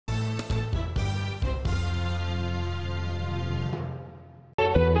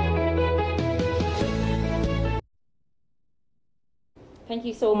Thank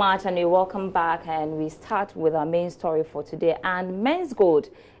you so much, and we welcome back. And we start with our main story for today. And Menzgold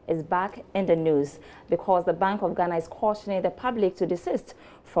is back in the news because the Bank of Ghana is cautioning the public to desist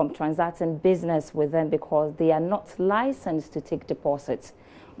from transacting business with them because they are not licensed to take deposits.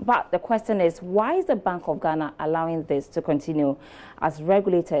 But the question is, why is the Bank of Ghana allowing this to continue? As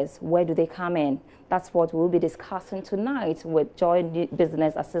regulators, where do they come in? That's what we'll be discussing tonight with JoyNews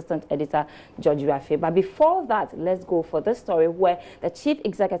Business Assistant Editor George Rafe. But before that, let's go for this story where the Chief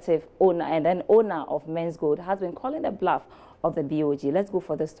Executive owner and then owner of Menzgold has been calling the bluff of the BOG. Let's go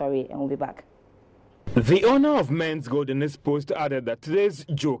for this story and we'll be back. The owner of Menzgold in his post added that today's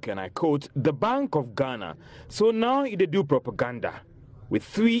joke, and I quote, the Bank of Ghana, so now they do propaganda, with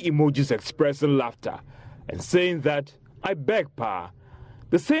 3 emojis expressing laughter and saying that, I beg pa.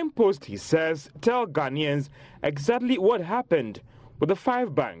 The same post, he says, tell Ghanaians exactly what happened with the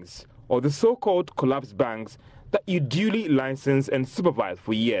 5 banks, or the so-called collapsed banks, that you duly licensed and supervised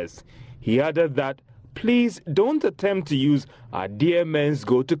for years. He added that, please don't attempt to use our dear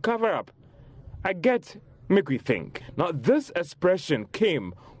Menzgold to cover up. I get, make we think. Now this expression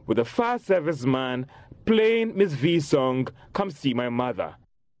came with a fire service man playing Miss V's song, Come See My Mother.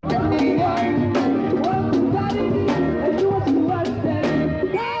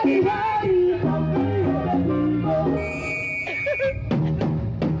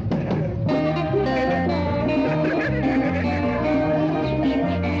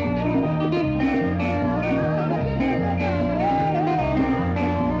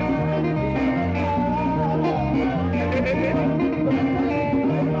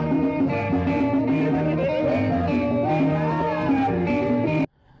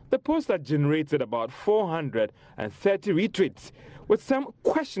 The post had generated about 430 retweets, with some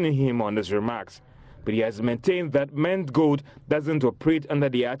questioning him on his remarks. But he has maintained that Menzgold doesn't operate under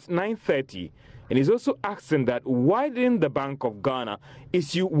the Act 930, and he's also asking that why didn't the Bank of Ghana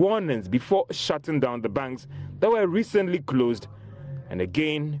issue warnings before shutting down the banks that were recently closed? And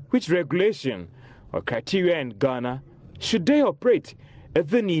again, which regulation or criteria in Ghana should they operate if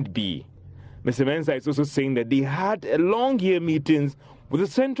the need be? Mr. Mensah is also saying that they had a long year meetings with the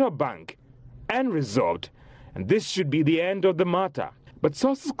central bank and resolved, and this should be the end of the matter. But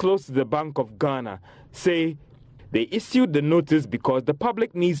sources close to the Bank of Ghana say they issued the notice because the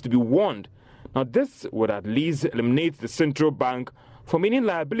public needs to be warned. Now this would at least eliminate the central bank from any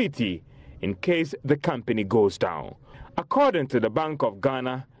liability in case the company goes down. According to the Bank of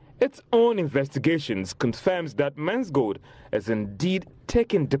Ghana, its own investigations confirms that Menzgold is indeed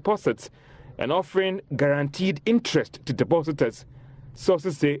taking deposits and offering guaranteed interest to depositors.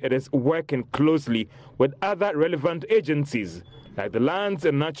 Sources say it is working closely with other relevant agencies like the Lands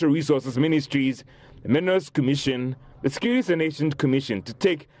and Natural Resources Ministries, the Minerals Commission, the Securities and Exchange Commission to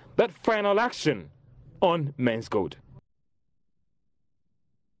take that final action on Menzgold.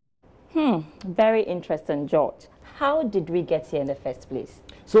 Very interesting, George. How did we get here in the first place?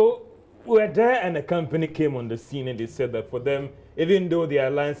 So we're there and a company came on the scene and they said that for them, even though they are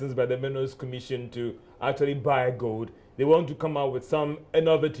licensed by the Minerals Commission to actually buy gold, they want to come out with some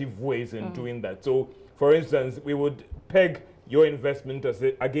innovative ways in doing that. So, for instance, we would peg your investment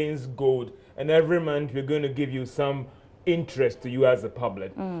against gold, and every month we're going to give you some interest to you as a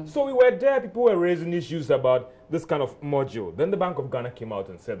public. So we were there, people were raising issues about this kind of module. Then the Bank of Ghana came out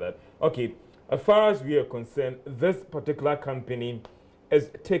and said that, okay, as far as we are concerned, this particular company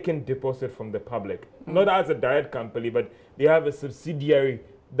is taking deposit from the public. Not as a direct company, but they have a subsidiary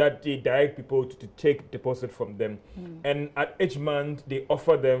that they direct people to take deposit from them. And at each month, they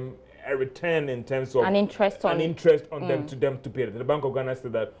offer them a return in terms of an interest on them to pay. The Bank of Ghana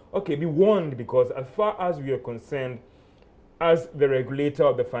said that, okay, be warned, because as far as we are concerned, as the regulator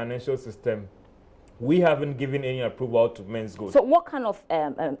of the financial system, we haven't given any approval to Menzgold. So what kind of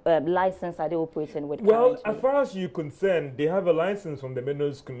license are they operating with? Well, currently? as far as you're concerned, they have a license from the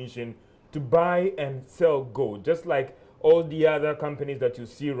Minerals Commission to buy and sell gold, just like all the other companies that you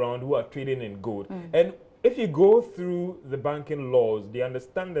see around who are trading in gold. And if you go through the banking laws, the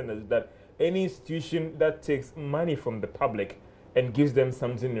understanding is that any institution that takes money from the public and gives them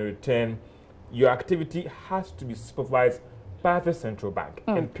something in return, your activity has to be supervised by the central bank,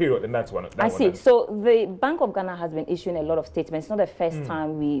 and period. And that's one of that. I see. So the Bank of Ghana has been issuing a lot of statements. It's not the first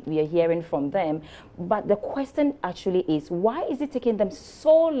time we are hearing from them. But the question actually is, why is it taking them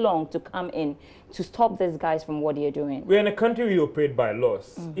so long to come in to stop these guys from what they're doing? We're in a country we operate by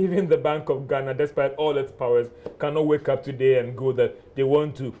laws. Even the Bank of Ghana, despite all its powers, cannot wake up today and go that they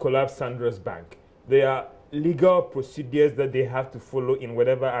want to collapse Sandra's bank. There are legal procedures that they have to follow in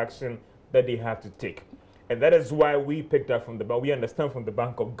whatever action that they have to take. And that is why we picked up from we understand from the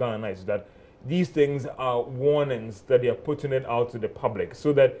Bank of Ghana is that these things are warnings that they are putting it out to the public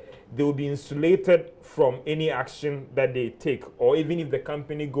so that they will be insulated from any action that they take, or even if the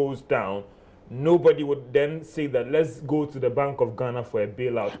company goes down, nobody would then say that let's go to the Bank of Ghana for a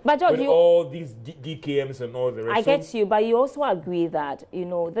bailout. But George, with all these DKMs and all the rest. I get you, but you also agree that, you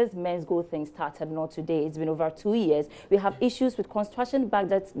know, this Menzgold thing started not today. It's been over 2 years. We have issues with construction bank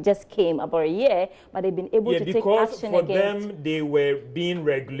that just came about a year, but they've been able to take action against. Because for them, they were being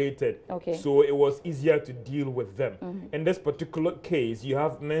regulated. Okay. So it was easier to deal with them. In this particular case, you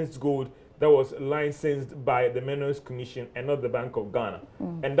have Menzgold that was licensed by the Minerals Commission and not the Bank of Ghana.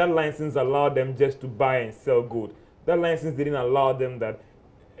 And that license allowed them just to buy and sell gold. That license didn't allow them that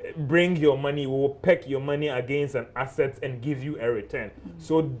bring your money, we will peg your money against an asset and give you a return.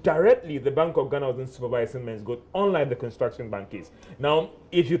 So directly, the Bank of Ghana wasn't supervising Menzgold, unlike the construction bank case. Now,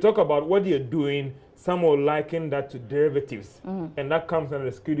 if you talk about what you're doing, some will liken that to derivatives, and that comes under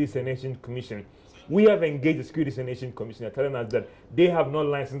the Securities and Exchange Commission. We have engaged the Securities and Exchange Commission telling us that they have not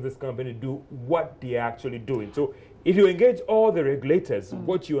licensed this company to do what they are actually doing. So if you engage all the regulators,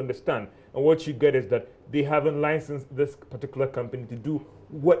 what you understand and what you get is that they haven't licensed this particular company to do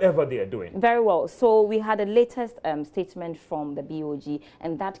whatever they are doing. Very well. So we had a latest statement from the BOG,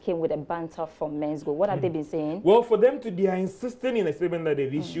 and that came with a banter from Menzgold. What have they been saying? Well, for them they are insisting in a statement that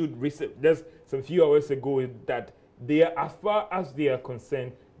they've issued just some few hours ago that they are, as far as they are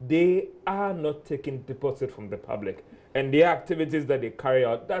concerned, they are not taking deposit from the public, and the activities that they carry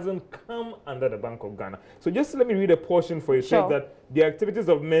out doesn't come under the Bank of Ghana. So just let me read a portion for you. Sure. It says that the activities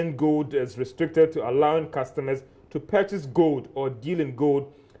of Menzgold is restricted to allowing customers to purchase gold or deal in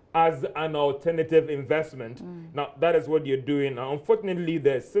gold as an alternative investment. Now, that is what you're doing. Now, unfortunately,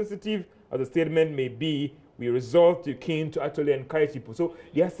 the sensitive as the statement may be, we resolve to keen to actually encourage people. So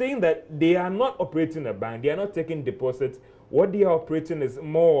they are saying that they are not operating a bank. They are not taking deposits. What they are operating is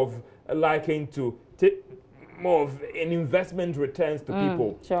more of liking to take more of an investment returns to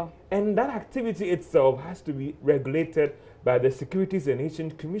people. Sure. And that activity itself has to be regulated by the Securities and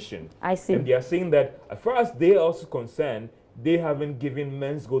Exchange Commission. I see. And they are saying that as far as they are also concerned, they haven't given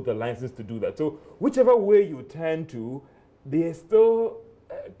Menzgold the license to do that. So whichever way you turn to, they still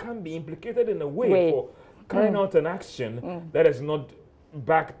can be implicated in a way for carrying out an action that is not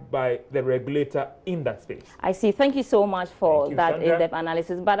backed by the regulator in that space. I see. Thank you so much for that in-depth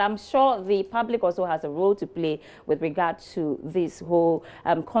analysis. But I'm sure the public also has a role to play with regard to this whole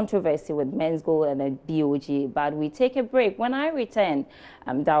controversy with Menzgold and the BOG. But we take a break. When I return,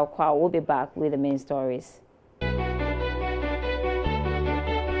 Daokwa will be back with the main stories.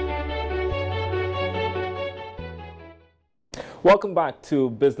 Welcome back to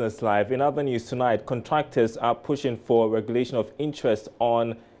Business Live. In other news tonight, contractors are pushing for regulation of interest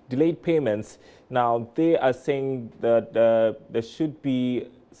on delayed payments. Now, they are saying that there should be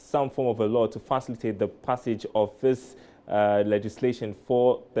some form of a law to facilitate the passage of this legislation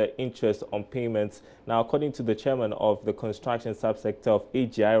for the interest on payments. Now, according to the chairman of the construction subsector of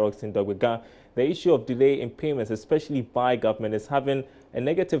AGI, Roxin Dogwega, the issue of delay in payments, especially by government, is having a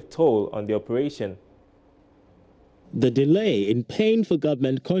negative toll on the operation. The delay in paying for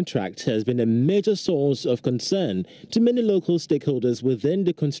government contracts has been a major source of concern to many local stakeholders within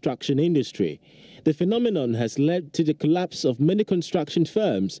the construction industry. The phenomenon has led to the collapse of many construction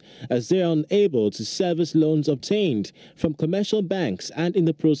firms as they are unable to service loans obtained from commercial banks and in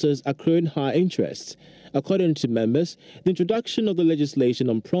the process accruing high interest. According to members, the introduction of the legislation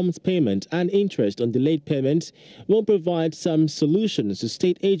on prompt payment and interest on delayed payments will provide some solutions to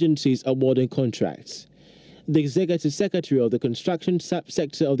state agencies awarding contracts. The Executive Secretary of the Construction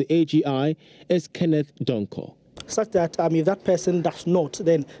Subsector of the AGI is Kenneth Donko. Such that, if that person does not,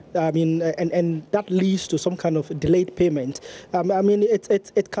 then, and that leads to some kind of delayed payment,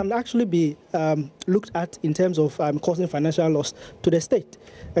 it can actually be looked at in terms of causing financial loss to the state.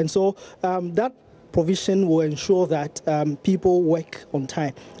 And so that provision will ensure that people work on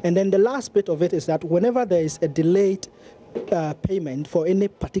time. And then the last bit of it is that whenever there is a delayed payment for any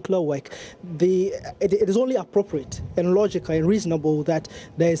particular work, it is only appropriate and logical and reasonable that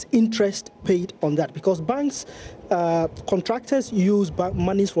there is interest paid on that, because banks, contractors use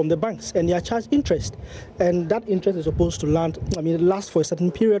monies from the banks and they are charged interest, and that interest is supposed to last for a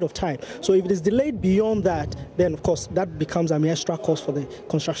certain period of time. So if it is delayed beyond that, then of course that becomes an extra cost for the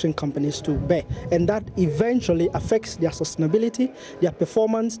construction companies to bear, and that eventually affects their sustainability, their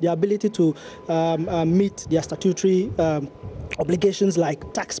performance, their ability to meet their statutory obligations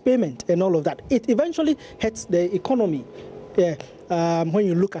like tax payment and all of that. It eventually hurts the economy when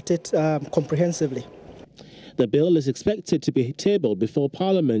you look at it comprehensively. The bill is expected to be tabled before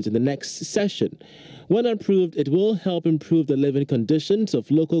Parliament in the next session. When approved, it will help improve the living conditions of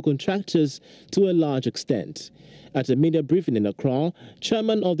local contractors to a large extent. At a media briefing in Accra,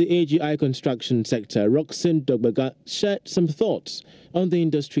 Chairman of the AGI construction sector, Roxanne Dogbaga, shared some thoughts on the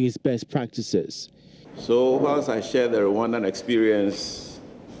industry's best practices. So whilst I share the Rwandan experience,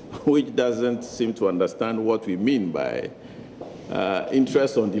 which doesn't seem to understand what we mean by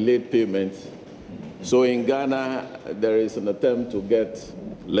interest on delayed payment, so in Ghana, there is an attempt to get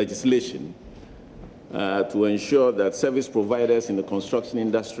legislation to ensure that service providers in the construction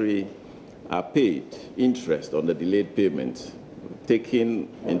industry are paid interest on the delayed payment, taking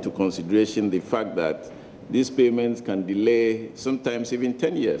into consideration the fact that these payments can delay sometimes even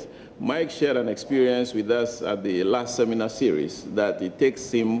 10 years. Mike shared an experience with us at the last seminar series that it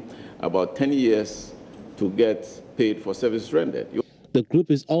takes him about 10 years to get paid for service rendered. The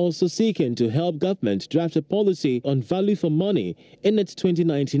group is also seeking to help government draft a policy on value for money in its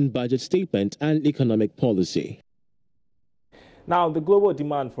 2019 budget statement and economic policy. Now, the global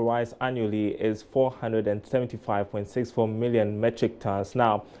demand for rice annually is 475.64 million metric tons.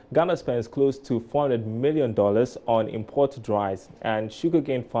 Now, Ghana spends close to $400 million on imported rice, and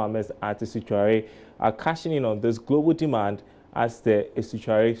sugarcane farmers at Isuchware are cashing in on this global demand as the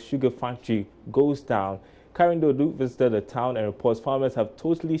Isuchware sugar factory goes down. Karen Dodu visited the town and reports farmers have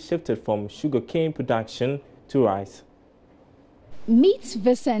totally shifted from sugarcane production to rice. Meet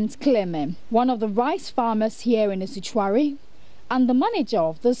Vincent Clement, one of the rice farmers here in Isuchware, and the manager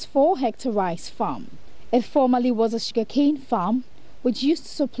of this 4-hectare rice farm. It formerly was a sugarcane farm which used to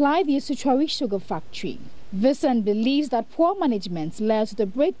supply the Isuchware sugar factory. Vincent believes that poor management led to the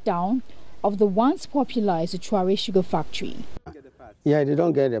breakdown of the once popular Isuchware sugar factory. Yeah, they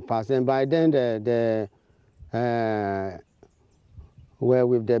don't get the pass, and by then were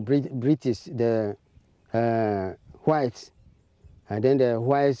with the British, the whites, and then the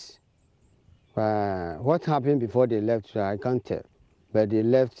whites. What happened before they left, I can't tell. But they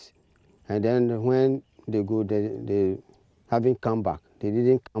left, and then when they go, they haven't come back. They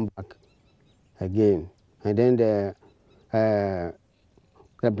didn't come back again. And then the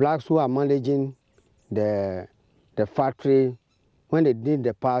blacks who are managing the factory, when they did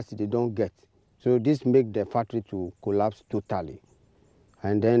the pass, they don't get. So this makes the factory to collapse totally.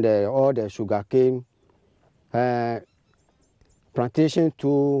 And then all the sugarcane plantation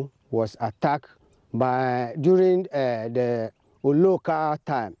too was attacked by during the local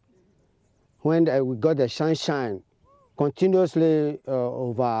time when we got the sunshine continuously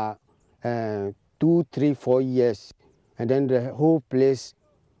over 2, 3, 4 years, and then the whole place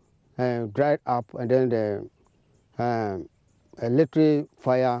dried up, and then the electric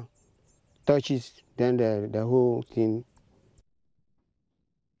fire touches, then the whole thing.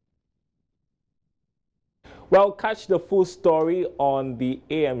 Well, catch the full story on the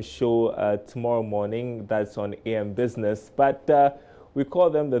AM show tomorrow morning. That's on AM Business. But we call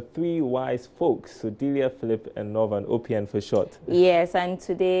them the three wise folks, so Delia, Philip, and Norvan, OPN for short. Yes, and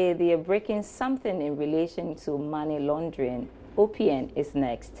today they are breaking something in relation to money laundering. OPN is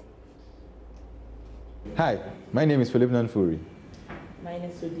next. Hi, my name is Philip Nanfuri. My name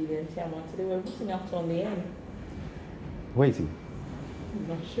is Delia and Tiamat. Today we're looking out on the end. Waiting. I'm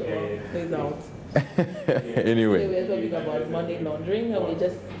not sure. He's out. Anyway. We're talking about money laundering, and we're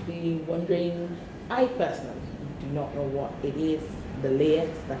just wondering, I personally do not know what it is, the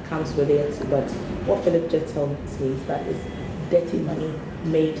layers that comes with it, but what Philip just told me is that it's dirty money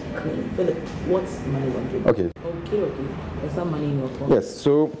made clean. Philip, what's money laundering? Okay. Okay. There's some money in your phone. Yes,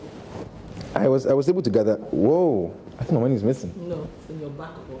 so I was able to gather. Whoa, I think my money is missing. No, it's in your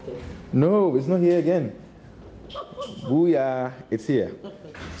back pocket. No, it's not here again. Booyah, it's here.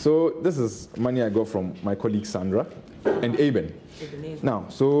 So this is money I got from my colleague Sandra and Aben. Now,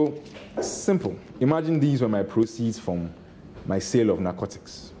 so simple. Imagine these were my proceeds from my sale of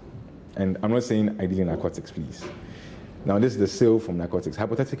narcotics. And I'm not saying I deal in narcotics, please. Now, this is the sale from narcotics.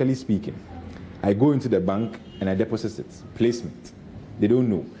 Hypothetically speaking, I go into the bank and I deposit it, placement. They don't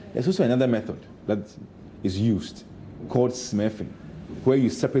know. There's also another method that is used called smurfing, where you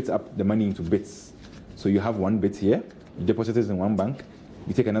separate up the money into bits. So you have one bit here, you deposit it in one bank,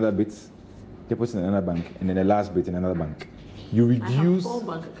 you take another bit, deposit in another bank, and then the last bit in another bank. You reduce. I have 4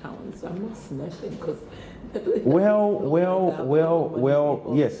 bank accounts. I'm not smurfing because.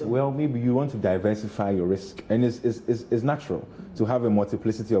 Yes. Well, maybe you want to diversify your risk, and it's natural to have a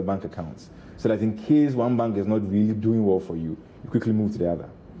multiplicity of bank accounts, so that in case one bank is not really doing well for you, you quickly move to the other.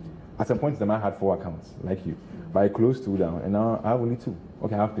 At some point, the man had 4 accounts, like you, but I closed 2 down, and now I have only 2.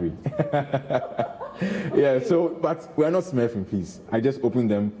 Okay, I have 3. Yeah. So, but we're not smurfing, please. I just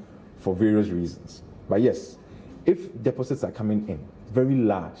opened them for various reasons. But yes, if deposits are coming in very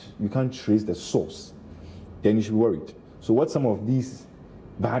large, you can't trace the source, then you should be worried. So what some of these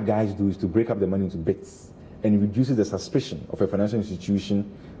bad guys do is to break up the money into bits, and it reduces the suspicion of a financial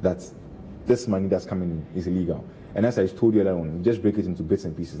institution that this money that's coming in is illegal. And as I told you earlier on, you just break it into bits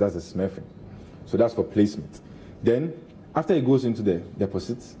and pieces. That's the smurfing. So that's for placement. Then, after it goes into the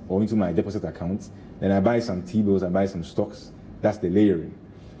deposits or into my deposit account, then I buy some T-bills, I buy some stocks. That's the layering.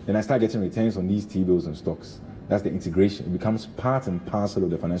 Then I start getting returns on these T-bills and stocks. That's the integration. It becomes part and parcel of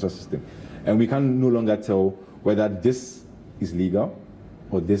the financial system. And we can no longer tell whether this is legal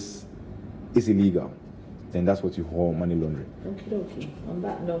or this is illegal. Then that's what you call money laundering. Okay. On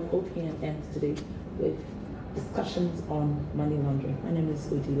that note, OPN ends today with discussions on money laundering. My name is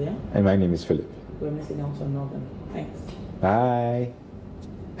Odilia. And my name is Philip. We're missing out on Northern. Thanks. Bye.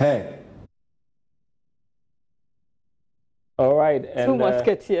 Hey. All right. And, two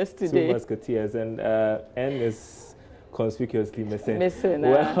musketeers today. Two musketeers. And N is conspicuously missing.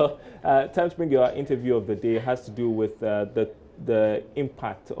 Well, time to bring your interview of the day. It has to do with the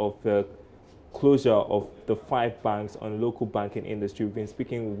impact of the closure of the 5 banks on local banking industry. We've been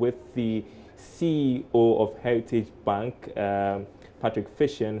speaking with the CEO of Heritage Bank, Patrick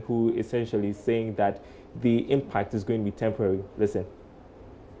Fisher, who essentially is saying that the impact is going to be temporary. Listen.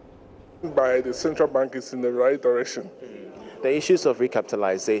 By the central bank is in the right direction. The issues of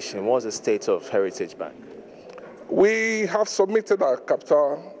recapitalization, what's the state of Heritage Bank? We have submitted our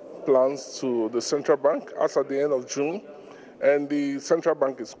capital plans to the central bank as at the end of June, and the central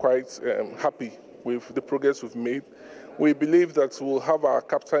bank is quite happy with the progress we've made. We believe that we'll have our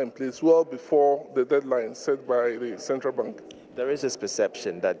capital in place well before the deadline set by the central bank. There is this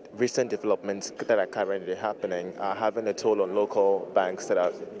perception that recent developments that are currently happening are having a toll on local banks that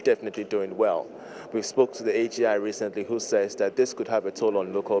are definitely doing well. We spoke to the AGI recently, who says that this could have a toll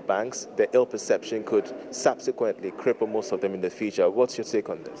on local banks. The ill perception could subsequently cripple most of them in the future. What's your take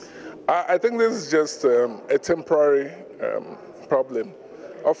on this? I think this is just a temporary problem.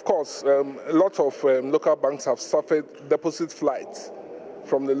 Of course, a lot of local banks have suffered deposit flights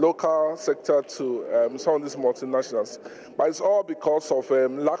from the local sector to some of these multinationals. But it's all because of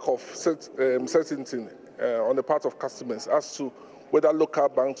lack of certainty on the part of customers as to whether local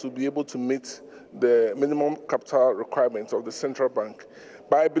banks will be able to meet the minimum capital requirements of the central bank.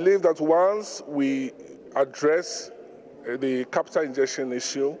 But I believe that once we address the capital injection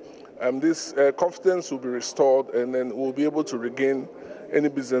issue, this confidence will be restored, and then we'll be able to regain any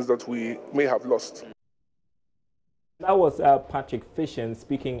business that we may have lost. That was Patrick Fisher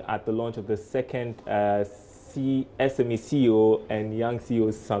speaking at the launch of the second SME CEO and Young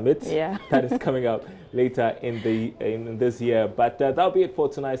CEO Summit that is coming up later in this year. But that'll be it for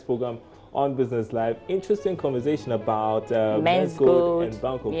tonight's program on Business Live. Interesting conversation about Menzgold and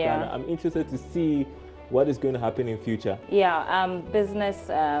Bank of Ghana. I'm interested to see what is going to happen in future. Business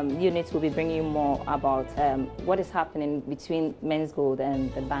units will be bringing you more about what is happening between Menzgold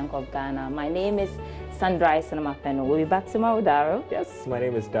and the Bank of Ghana. My name is Sandra Isanamapeno. We'll be back tomorrow, Darryl. Yes, my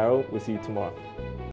name is Darryl. We'll see you tomorrow.